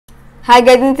Hi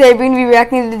guys, and today we're going to be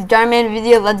reacting to this Dhar Man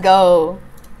video. Let's go.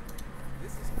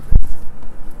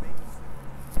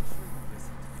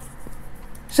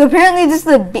 So apparently this is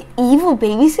the evil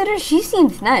babysitter. She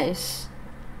seems nice.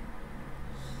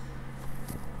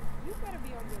 You better be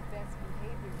on your best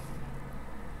behavior.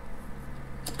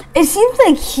 It seems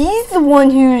like he's the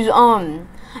one who's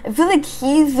I feel like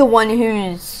he's the one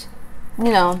who's,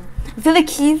 you know, I feel like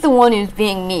he's the one who's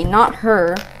being mean, not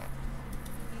her.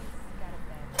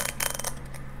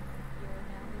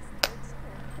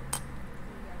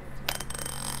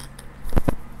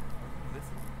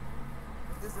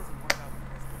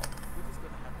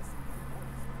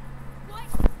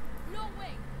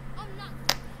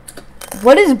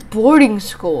 What is boarding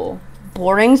school?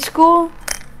 Boarding school?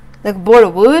 Like board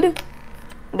of wood?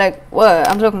 Like what?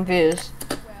 I'm so confused.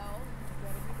 Well, you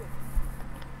better be good.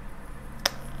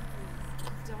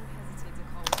 Please, don't hesitate to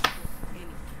call us for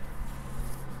anything.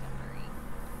 Don't worry.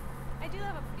 I do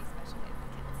have a pretty special way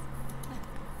for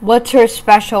kids. What's her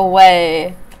special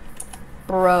way?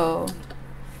 Bro.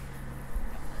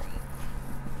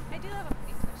 I do have a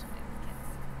pretty special way for kids.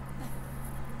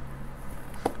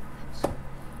 I'm sure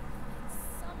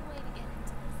some way to get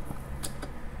into this.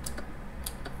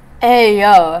 Hey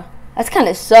yo, that's kind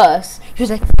of sus. She was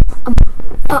like,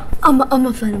 I'm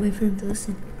gonna find a way for him to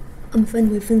listen. I'm gonna find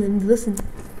a way for him to listen.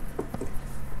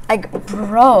 Like,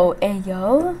 bro, hey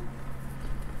yo.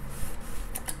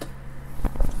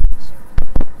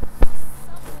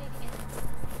 Some way to get into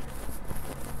this.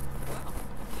 Well,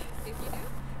 if you do,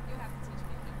 you have to teach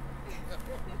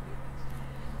me.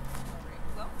 Alright,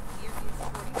 well, here is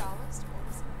 $40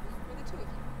 towards food for the two of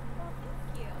you. Well,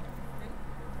 thank you. Ready?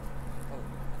 Oh,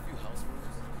 a few house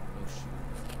rules. No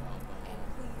shoes, no alcohol. And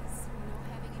please, no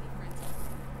having any friends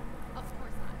over. Of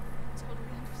course not.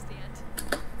 Totally understand.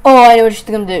 Oh, I know what she's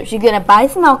gonna do. She's gonna buy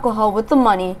some alcohol with the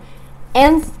money,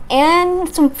 and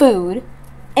some food,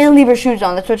 and leave her shoes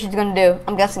on. That's what she's gonna do.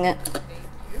 I'm guessing it. Thank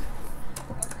you.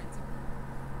 No friends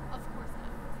over. Of course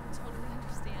not. Totally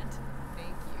understand.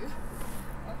 Thank you.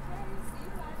 Okay, see you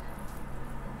later.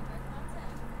 Enjoy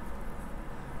content.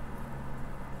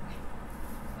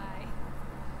 Bye.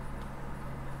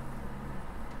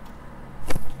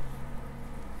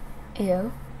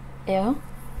 Ew. Ew.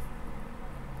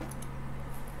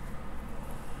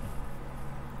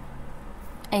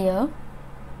 Ayo.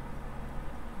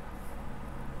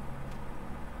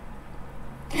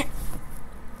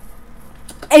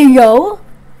 Ayo.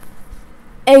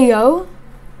 Ayo.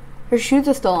 Her shoes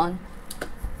are still on. What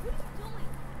are you doing?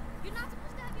 You're not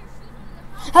supposed to have your shoes on in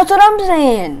the house. That's what I'm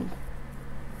saying.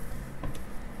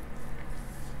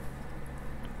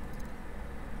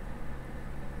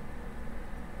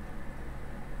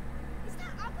 Is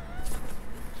that alcohol?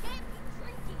 You can't be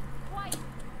drinking. Quiet.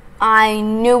 I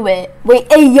knew it. Wait,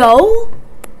 ayo.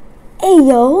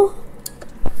 Ayo.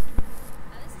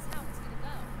 Now this is how it's gonna go.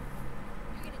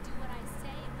 You're gonna do what I say,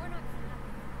 and we're not gonna have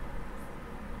it.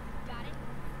 Got it?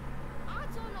 I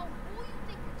don't know who you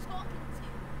think you're talking to.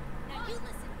 Now you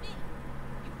listen to me.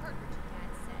 You heard what your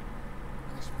dad said.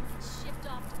 Unless you want to get shipped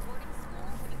off to boarding school,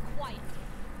 be quiet.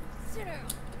 Sit down.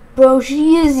 Bro,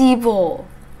 she is evil.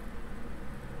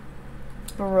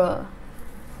 Bruh.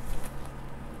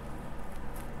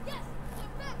 Yes,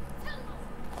 you're back. Tell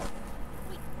us.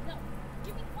 Wait, no.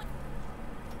 Give me one.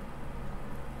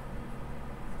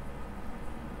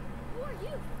 Who are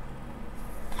you?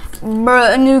 Bruh,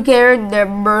 a new character.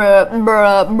 Bruh,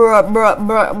 bruh, bruh, bruh,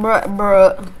 bruh, bruh,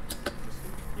 bruh.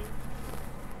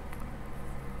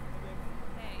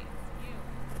 Hey, it's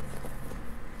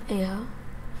you. Ayo.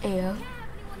 Ayo. Can't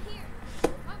have anyone here.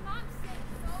 My mom said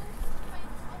no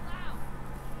friends allowed.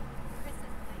 Chris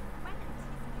is my friend. He's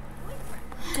my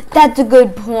boyfriend. That's a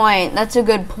good point. That's a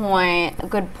good point.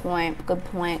 Good point. Good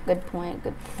point. Good point.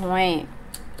 Good point.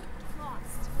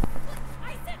 Lost.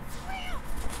 I said real.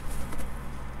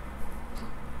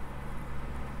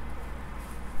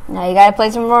 Now you gotta play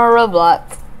some more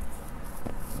Roblox.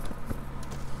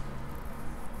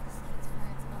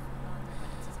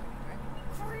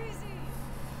 Crazy.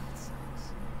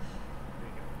 There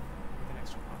you go. With an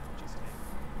extra pop just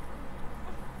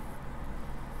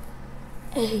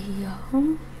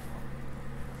Ayo.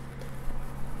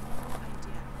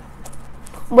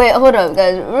 Wait, hold up,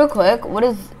 guys, real quick. What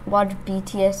is watch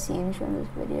BTS scenes from this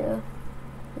video?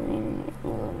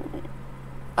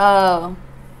 Oh,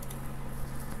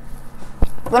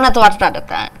 we're gonna have to watch that at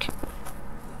that.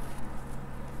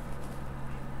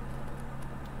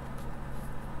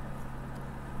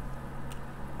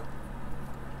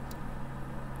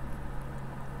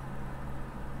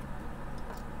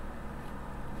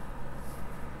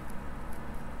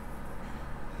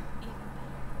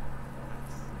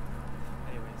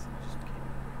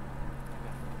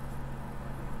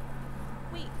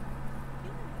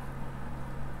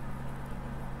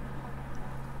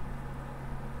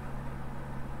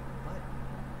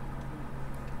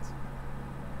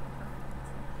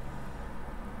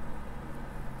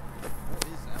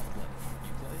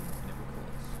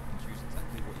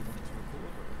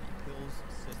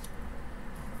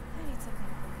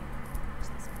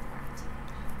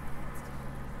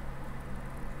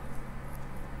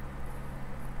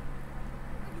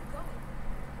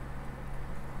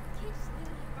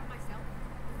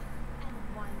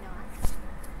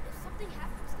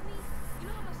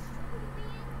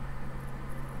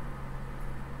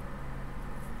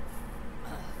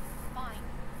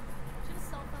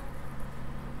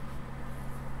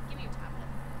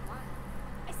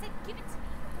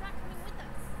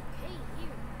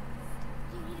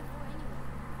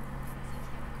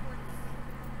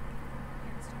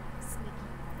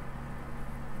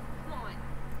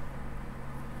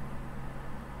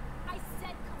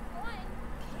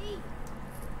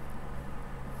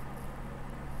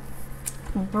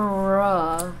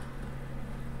 Bruh.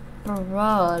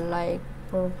 Bruh, like,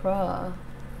 bruh.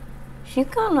 She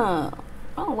kinda,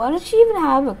 oh, why does she even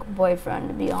have a boyfriend,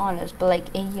 to be honest? But like,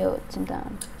 yo,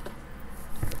 sometimes.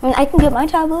 I mean, I can get my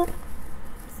tablet.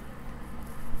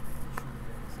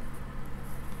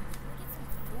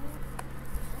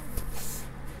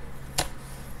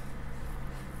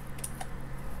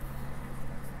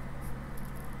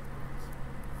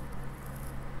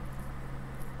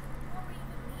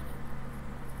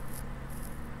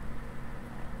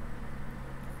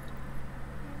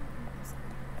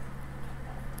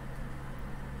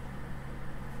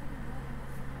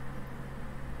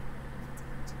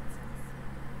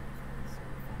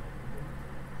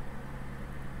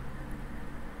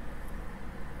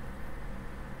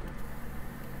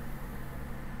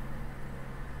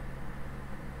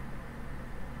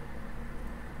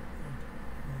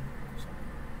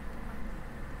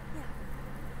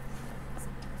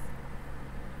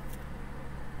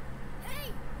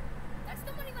 Hey! That's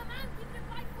the money my mom gave me to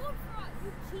buy food for us!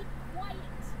 You keep quiet!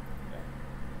 Yeah.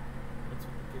 What's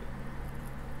with the kid?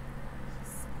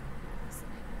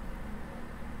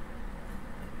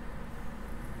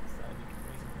 Decided to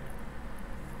raise him there.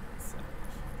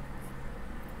 Savage.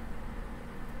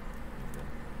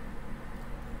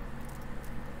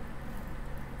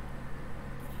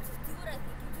 Did you just do what I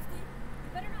think you just did? You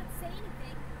better not say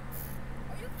anything.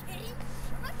 Are you kidding?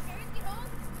 When my parents get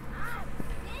home, ah,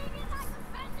 dang it, that's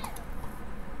offended!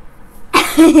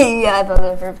 Yeah, I thought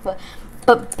that first, but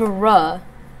bruh.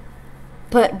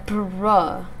 But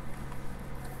bruh.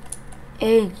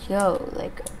 Hey, yo,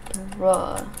 like,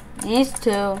 bruh. These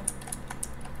two.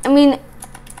 I mean,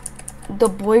 the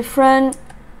boyfriend,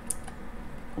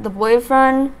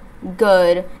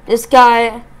 good. This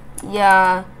guy,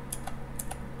 yeah.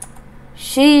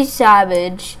 She's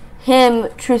savage. Him,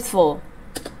 truthful.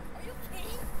 Are you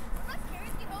kidding? When my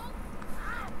parents get home,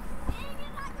 ah, dang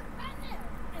it, that's offended!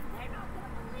 And they're not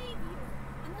gonna believe you!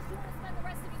 Unless you want to spend the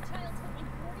rest of your childhood in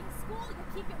boarding school, you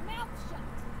keep your mouth shut!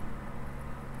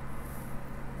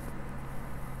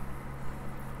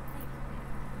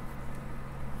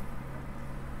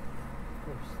 Of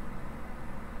course.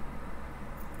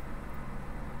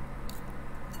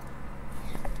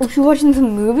 Was she watching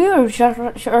some movie or was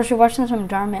she watching some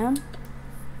Dhar man? Make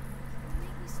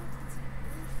me something to eat.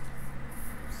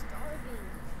 I'm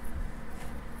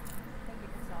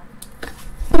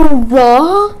starving.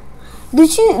 Bruh?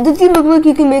 Does he look like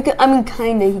he can make it? I mean,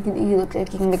 kinda. He looks like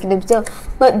he can make it himself.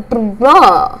 But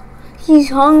bruh,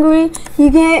 he's hungry. He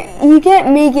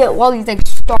can't make it while he's like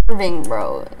starving,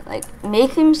 bro. Like,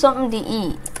 make him something to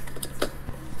eat.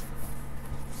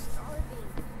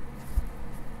 Starving.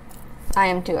 I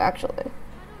am too, actually. I don't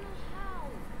know how.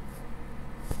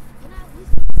 Can I at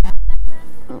least get back then?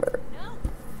 No.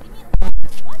 Leave me alone.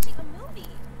 I'm watching a movie.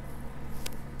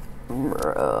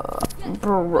 Bruh. Yes.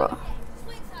 Bruh. Okay. Just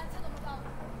wait till I tell them about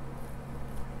it.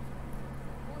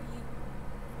 Who are you?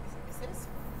 Is this?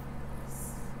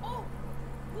 Oh!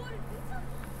 You ordered pizza?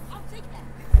 I'll take that.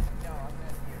 No, I'm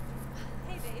not here.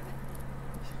 Hey, babe.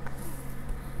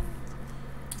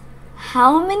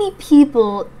 How many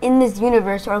people in this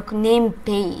universe are named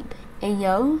Babe?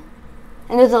 Ayo?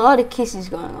 And there's a lot of kisses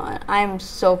going on. I am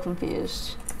so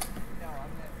confused. No,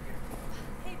 I'm not here.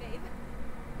 Hey, babe.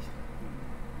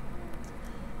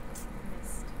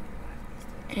 Missed.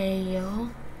 Ayo?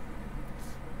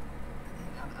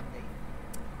 I'm late.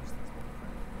 Where's this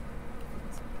boyfriend?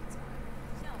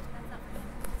 No, that's not for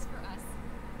him. It's for us.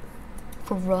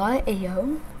 For what?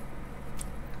 Ayo?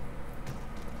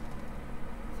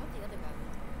 Fuck the other guy.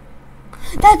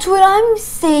 That's what I'm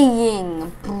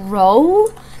saying, bro.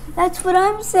 That's what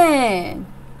I'm saying.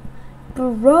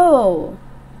 Bro.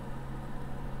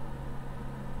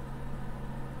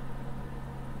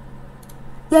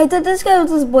 Yeah, I thought this guy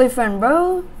was his boyfriend,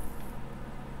 bro.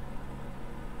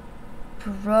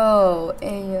 Bro,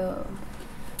 ayo. No,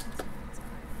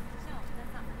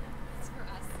 that's not for him. It's for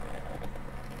us.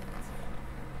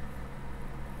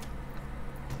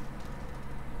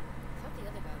 Fuck the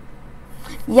other guy.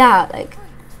 Yeah, like.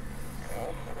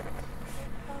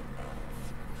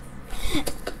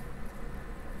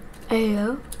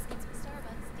 Ayo. Let's get some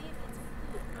Starbucks. Dave needs some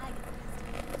food. I get the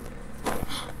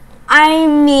pizza. I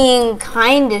mean,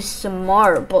 kind of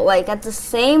smart, but like at the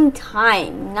same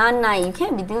time, nah, you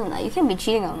can't be doing that. You can't be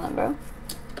cheating on them, bro. Right.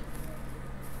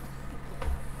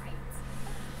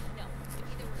 No, if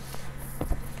either were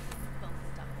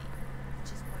both dumb me.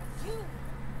 Just one of you.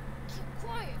 Keep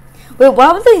quiet. Wait,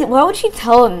 why would she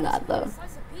tell him that though?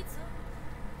 Slice of pizza.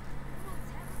 You don't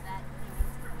have that.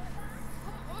 Come on.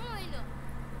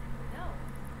 No.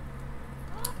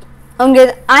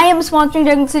 Guys, I am sponsoring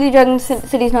Dragon City. Dragon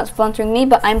City is not sponsoring me,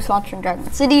 but I'm sponsoring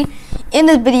Dragon City. In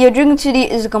this video, Dragon City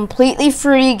is a completely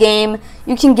free game.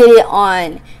 You can get it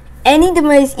on any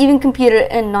device, even computer,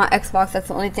 and not Xbox. That's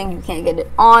the only thing you can't get it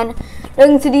on.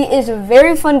 Dragon City is a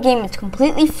very fun game. It's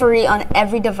completely free on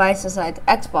every device besides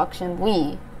Xbox and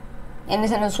Wii and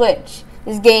Nintendo Switch.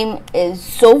 This game is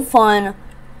so fun.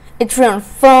 It's free on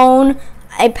phone,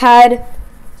 iPad,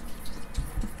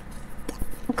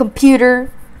 computer,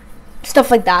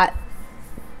 stuff like that.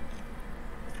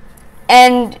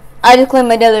 And I just claimed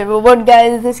my daily reward,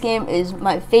 guys. This game is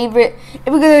my favorite. If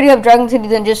you guys already have Dragon City,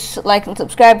 then just like and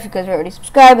subscribe. If you guys already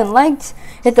subscribed and liked,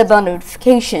 hit the bell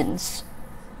notifications.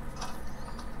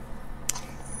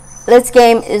 This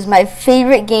game is my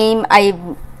favorite game.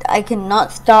 I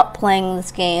cannot stop playing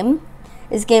this game.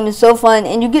 This game is so fun,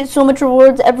 and you get so much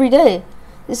rewards every day.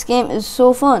 This game is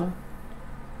so fun.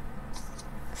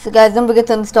 So guys, don't forget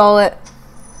to install it.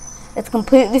 It's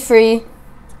completely free.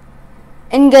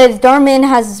 And guys, Darman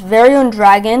has his very own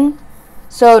dragon,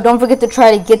 so don't forget to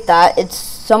try to get that. It's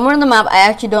somewhere on the map. I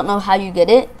actually don't know how you get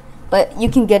it, but you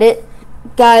can get it,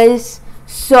 guys.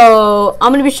 So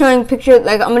I'm gonna be showing pictures,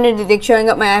 like I'm gonna be showing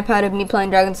up my iPad of me playing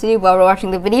Dragon City while we're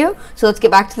watching the video. So let's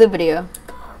get back to the video.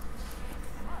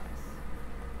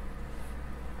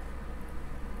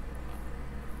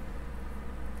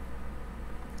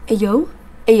 Hey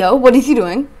yo, what is he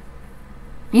doing?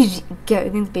 He's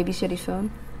getting the baby Shitty's phone.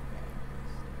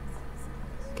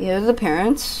 Okay, here's the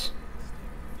parents.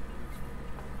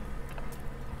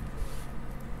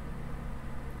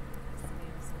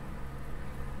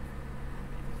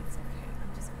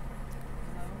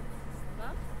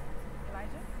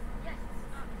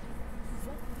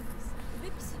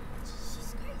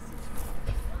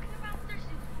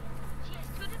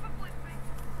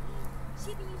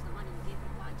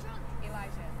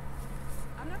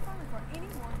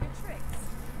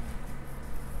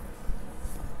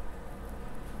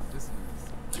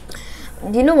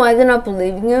 Do you know why they're not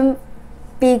believing him?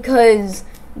 Because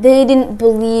they didn't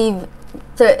believe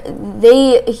that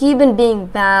he been being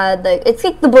bad. Like, it's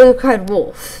like the boy who cried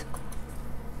wolf.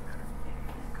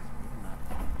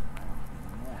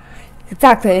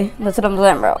 Exactly. That's what I'm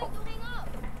saying, bro.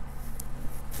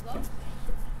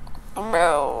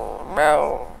 Bro.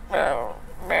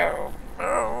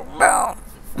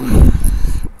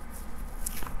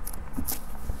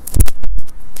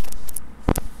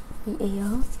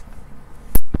 Ayo.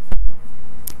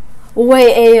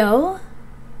 Wait, Ayo?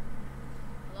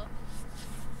 Hello?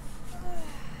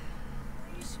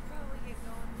 You should probably get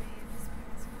going, babe. His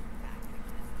parents will be back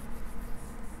again.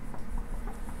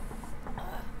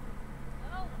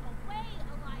 Oh, away,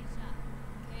 Elijah!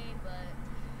 Okay, but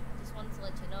I just wanted to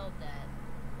let you know that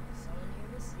there's someone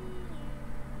here to see you.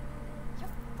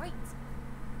 You're right.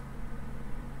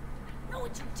 I know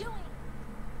what you're doing.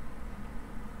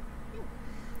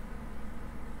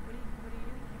 What are you doing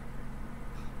here?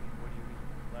 What do you mean?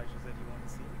 Elijah said you wanted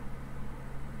to see me.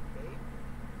 Babe?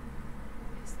 Who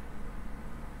is that?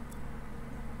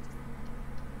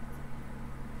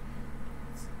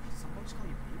 Someone just call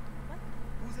you babe? What?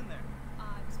 Who's in there? I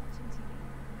was watching TV.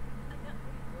 I got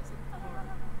pretty close. Who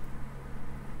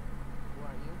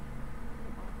are you?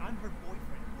 I'm her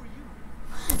boyfriend. Who are you?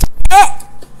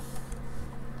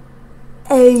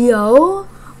 Ayo?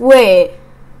 Wait.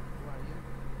 Who are you?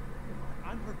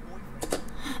 I'm her boyfriend.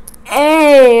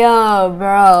 Ayo,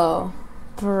 bro.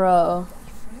 Bro.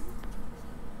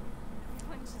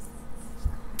 Everyone just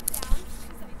calm down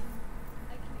because I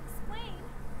can explain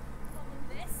all of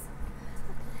this.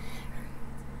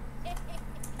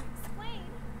 Explain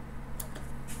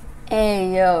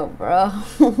Ayo, bro.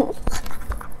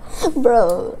 Bro.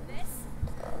 this.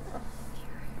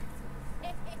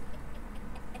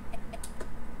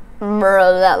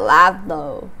 Bro, that laugh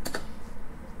though.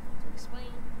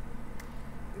 Explain.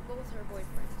 You're both her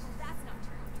boyfriends. Well, that's not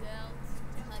true.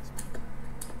 Don't touch me.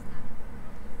 It's not.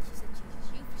 She said she uses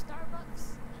you for Starbucks,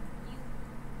 and you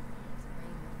for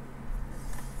rainbow.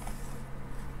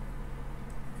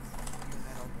 You and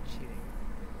that all cheating.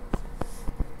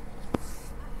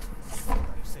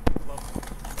 You said you love me.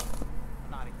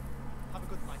 I'm not even. Have a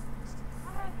good life next.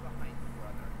 Behind you,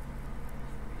 brother.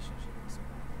 Relationship is so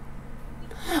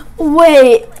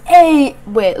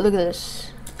Wait, look at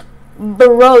this.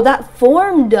 Bro, that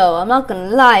form though, I'm not gonna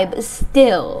lie, but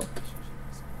still.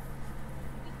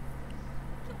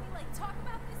 Can we like talk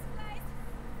about this, guys?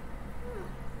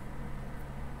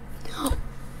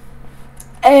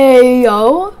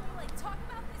 Ayo. Can we like talk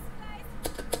about this, guys?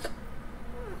 These, bruh.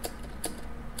 Guys. 喂，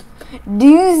 wait, 哎，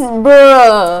 wait, look at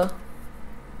this.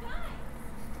 Bro, that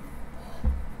form though. I'm not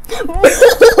gonna lie, but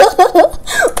still. Ayo, bro. Ayo. Ayo.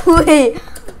 Wait. Ayo. Wait. Wait, look at this. Bro. Wait. Ayo, bro. Wait. Ayo, bro. Wait.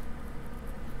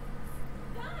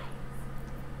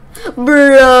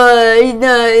 Bro,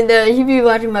 no, he be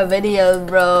watching my videos,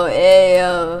 bro.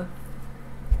 Ayo.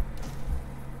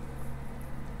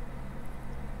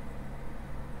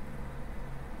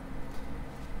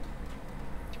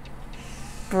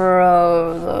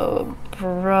 Bro.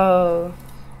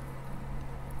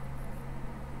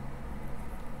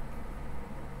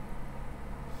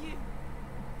 You.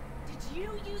 Did you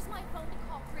use my phone to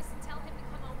call Chris and tell him to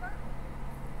come over?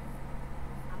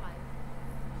 I might.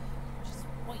 Just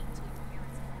wait till your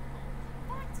parents get home.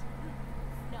 What?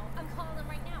 No, I'm calling them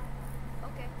right now.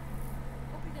 Okay.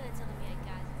 Hope you're gonna tell them yet,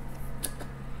 guys.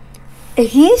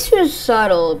 He's just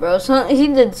subtle, bro. He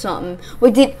did something.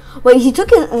 She took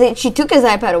his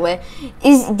iPad away.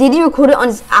 Did he record it on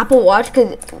his Apple Watch?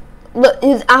 Cause look,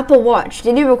 his Apple Watch.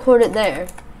 Did he record it there?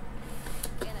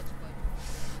 Yeah, that's good.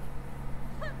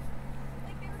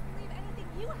 Like they would believe anything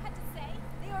you had to say.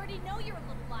 They already know you're a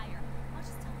little liar. I'll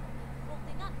just tell them the whole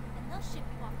thing up, and they'll ship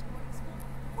you off to boarding school.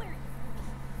 Where are you?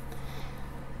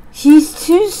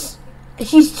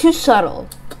 He's too subtle.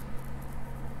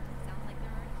 Sounds like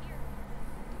they're already here.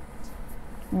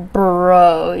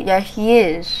 Bro, yeah, he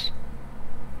is.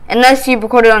 Unless he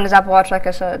recorded on his Apple Watch, like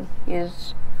I said, he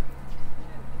is.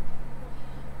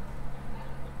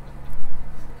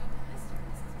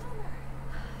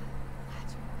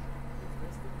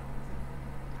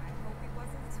 I hope it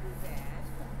wasn't too bad.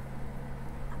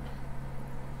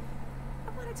 I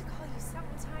wanted to call you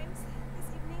several times this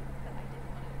evening, but I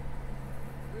didn't want to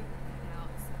ruin the night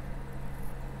out.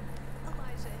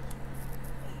 Elijah,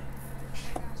 hey,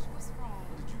 gosh, what's wrong?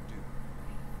 What did you do?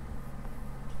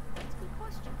 That's a good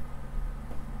question.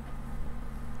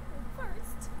 Well,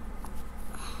 first,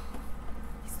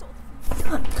 he stole the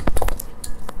food.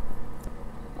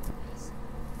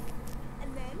 And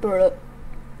then Bro.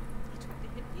 he tried to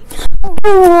hit me.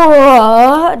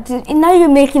 Bruh. Now you're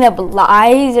making up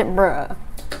lies, bruh.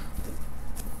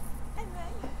 And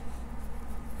then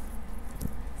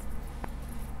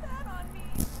that on me.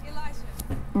 Elijah,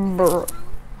 Bruh. true?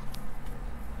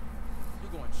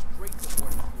 You're going straight to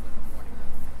boarding school in the morning.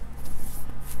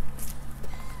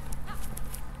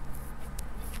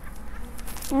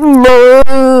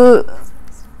 Bruh.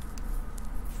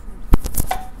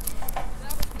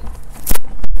 That was good.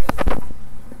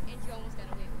 And you almost got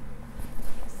away with it.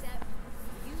 Except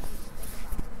you didn't think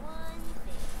about one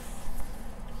thing.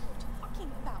 What are you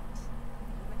talking about?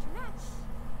 What your match?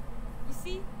 You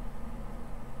see?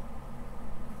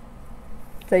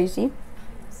 So you see? I'm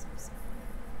so sorry.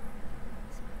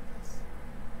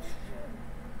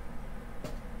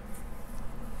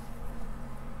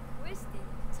 Kristen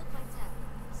took my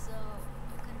tablet, so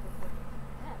I couldn't record it on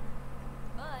that.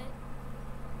 But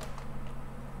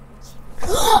when she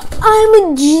I'm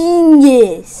a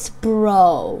genius,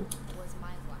 bro. was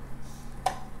my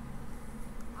watch.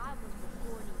 I was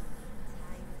recording the entire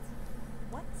time.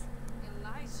 What?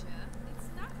 Elijah, it's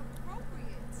not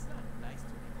appropriate. It's not nice to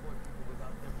record people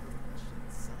without their permission,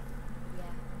 son.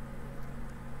 Yeah.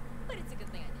 But it's a good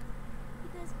thing I did.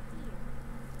 Because here,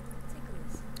 take a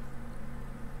listen.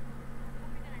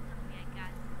 Hope you're gonna tell me I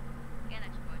got an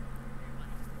extra one.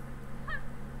 Huh.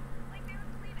 Like they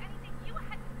would believe anything you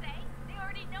had to say. They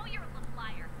already know you're a little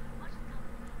liar. I'll just tell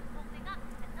them the whole thing up,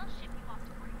 and they'll ship you off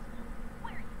to boarding school.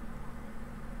 Where are you?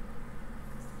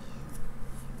 You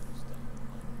used our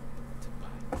money to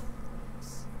buy drugs.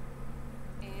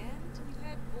 And you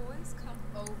had boys come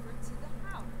over to the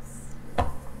house.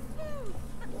 Phew.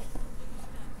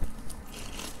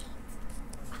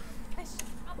 I should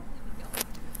probably be going.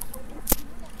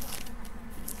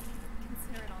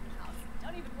 Consider it on the house.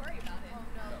 Don't even worry about it. Oh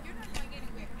no, you're not going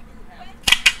anywhere.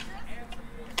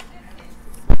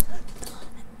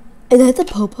 Is that the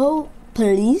Popo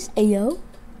police? Ayo.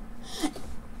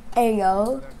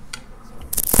 Ayo.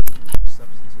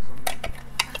 Substances on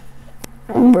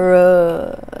me?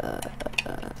 Bruh.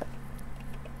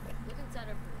 Look inside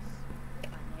our purse.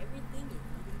 Find everything you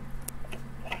need.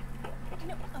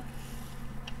 No,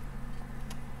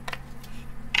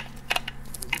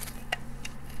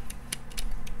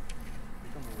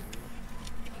 Come over here.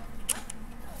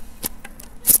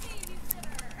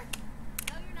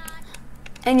 No, you're not.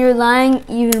 And you're lying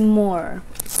even more.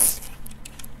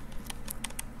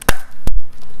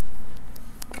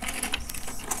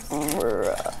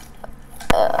 Bruh.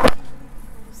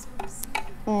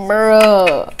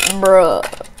 Bruh.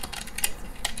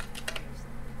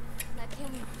 Now,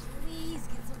 can we please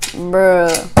get some?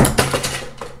 Bruh.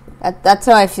 That's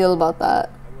how I feel about that.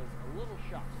 I was a little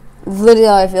shocked. It's literally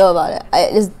how I feel about it. I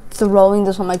just throwing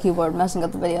this on my keyboard, messing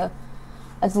up the video.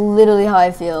 That's literally how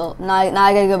I feel. Now I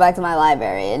gotta go back to my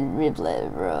library and replay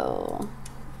it, bro.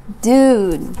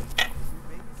 Dude.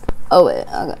 Oh wait,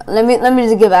 okay. Let me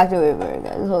just get back to it,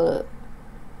 guys. Hold up.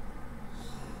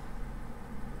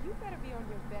 You better be on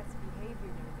your best behavior,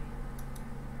 young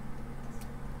man.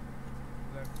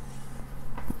 Look,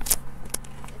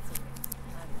 It's okay.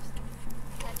 I understand.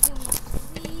 Now, can we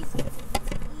please get something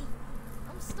to eat?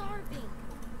 I'm starving.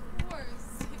 Of course,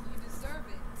 you deserve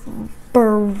it.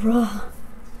 Bruh.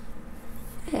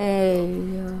 Hey.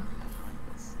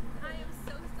 I am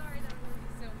so sorry that I'm being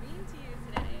so mean to you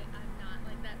today. I'm not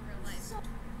like that in real life.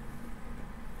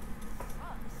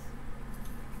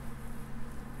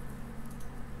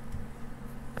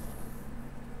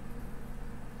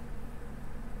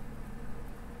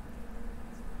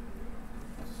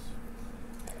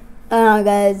 I don't know,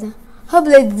 guys. Hope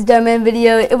you liked this Darman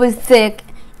video. It was thick.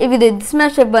 If you did,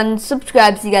 smash that button,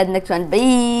 subscribe. See you guys next one.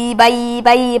 Bye, bye,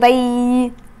 bye,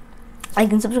 bye.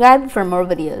 Like and subscribe for more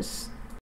videos.